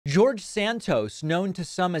George Santos, known to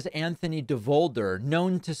some as Anthony DeVolder,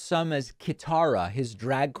 known to some as Kitara, his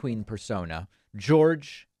drag queen persona.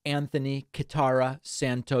 George Anthony Kitara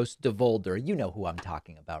Santos DeVolder. You know who I'm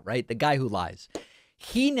talking about, right? The guy who lies.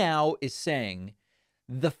 He now is saying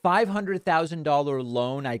the $500,000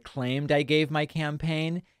 loan I claimed I gave my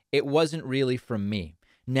campaign, it wasn't really from me.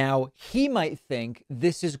 Now, he might think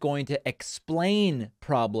this is going to explain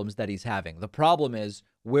problems that he's having. The problem is,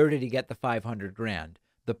 where did he get the 500 grand?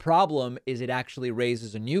 The problem is it actually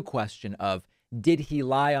raises a new question of, did he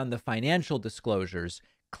lie on the financial disclosures,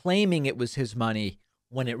 claiming it was his money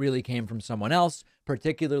when it really came from someone else,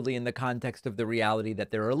 particularly in the context of the reality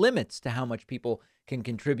that there are limits to how much people can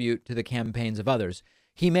contribute to the campaigns of others.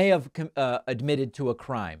 He may have admitted to a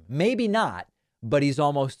crime. Maybe not, but he's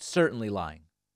almost certainly lying.